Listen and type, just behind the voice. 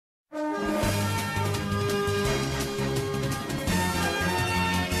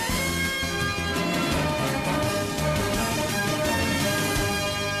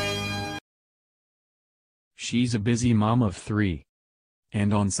she's a busy mom of 3.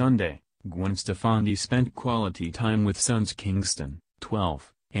 And on Sunday, Gwen Stefani spent quality time with sons Kingston,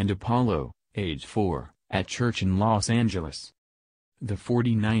 12, and Apollo, age 4, at church in Los Angeles. The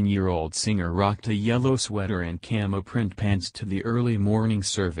 49-year-old singer rocked a yellow sweater and camo-print pants to the early morning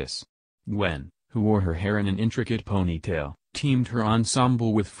service. Gwen, who wore her hair in an intricate ponytail, teamed her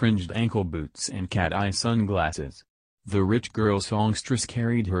ensemble with fringed ankle boots and cat-eye sunglasses. The rich girl songstress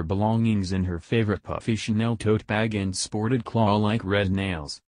carried her belongings in her favorite puffy Chanel tote bag and sported claw-like red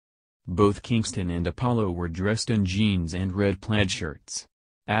nails. Both Kingston and Apollo were dressed in jeans and red plaid shirts.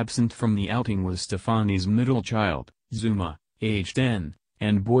 Absent from the outing was Stefani's middle child, Zuma, age 10,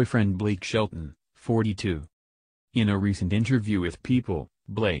 and boyfriend Blake Shelton, 42. In a recent interview with People,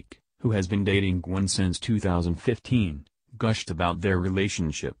 Blake, who has been dating Gwen since 2015, gushed about their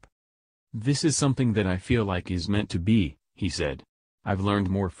relationship. "This is something that I feel like is meant to be," he said. "I've learned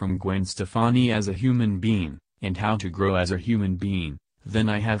more from Gwen Stefani as a human being, and how to grow as a human being, than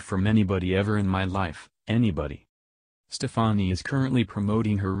I have from anybody ever in my life, anybody." Stefani is currently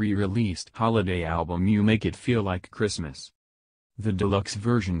promoting her re-released holiday album You Make It Feel Like Christmas. The deluxe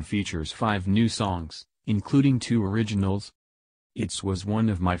version features 5 new songs, including 2 originals. "It was one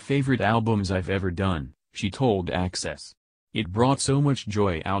of my favorite albums I've ever done," she told Access. "It brought so much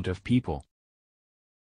joy out of people,